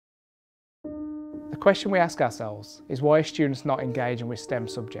The question we ask ourselves is why are students not engaging with STEM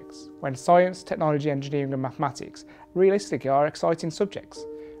subjects, when science, technology, engineering and mathematics realistically are exciting subjects?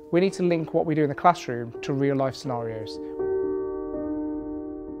 We need to link what we do in the classroom to real life scenarios.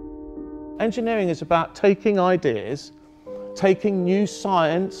 Engineering is about taking ideas, taking new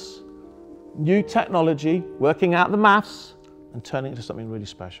science, new technology, working out the maths and turning it into something really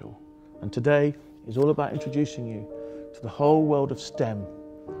special. And today is all about introducing you to the whole world of STEM.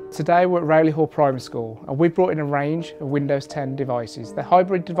 Today we're at Rowley Hall Primary School and we've brought in a range of Windows 10 devices. They're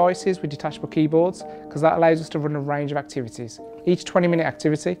hybrid devices with detachable keyboards because that allows us to run a range of activities. Each 20-minute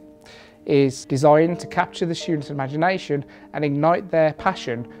activity is designed to capture the students' imagination and ignite their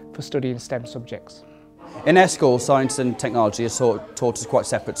passion for studying STEM subjects. In our school, science and technology are taught as quite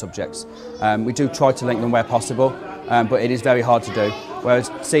separate subjects. We do try to link them where possible, but it is very hard to do. Whereas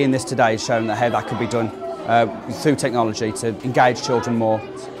seeing this today is showing how that could be done through technology to engage children more.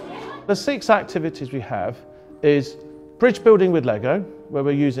 The 6 activities we have is bridge building with Lego, where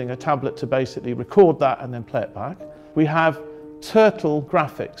we're using a tablet to basically record that and then play it back. We have turtle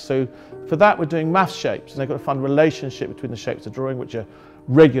graphics, so for that we're doing math shapes, and they've got to find a relationship between the shapes they're drawing, which are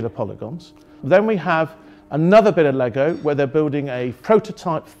regular polygons. Then we have another bit of Lego where they're building a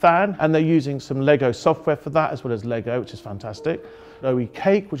prototype fan, and they're using some Lego software for that as well as Lego, which is fantastic. OE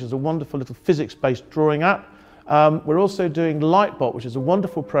Cake, which is a wonderful little physics-based drawing app. We're also doing Lightbot, which is a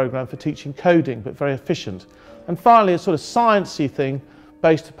wonderful program for teaching coding, but very efficient. And finally, a sort of sciencey thing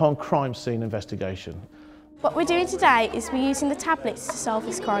based upon crime scene investigation. What we're doing today is we're using the tablets to solve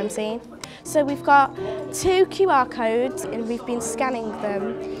this crime scene. So we've got 2 QR codes and we've been scanning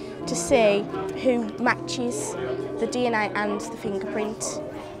them to see who matches the DNA and the fingerprint.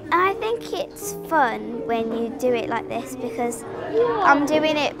 I think it's fun when you do it like this because I'm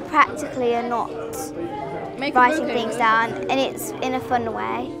doing it practically and not writing things down, and it's in a fun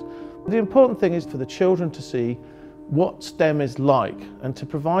way. The important thing is for the children to see what STEM is like and to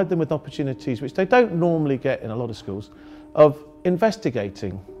provide them with opportunities which they don't normally get in a lot of schools of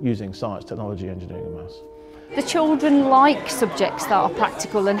investigating using science, technology, engineering and maths. The children like subjects that are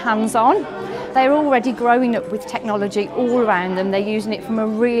practical and hands-on. They're already growing up with technology all around them. They're using it from a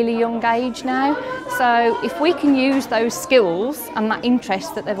really young age now. So if we can use those skills and that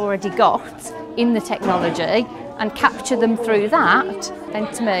interest that they've already got in the technology and capture them through that, then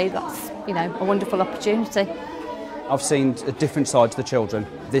to me that's, a wonderful opportunity. I've seen a different side to the children.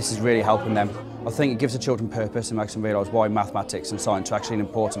 This is really helping them. I think it gives the children purpose and makes them realise why mathematics and science are actually an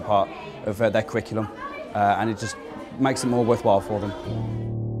important part of their curriculum, and it just makes it more worthwhile for them.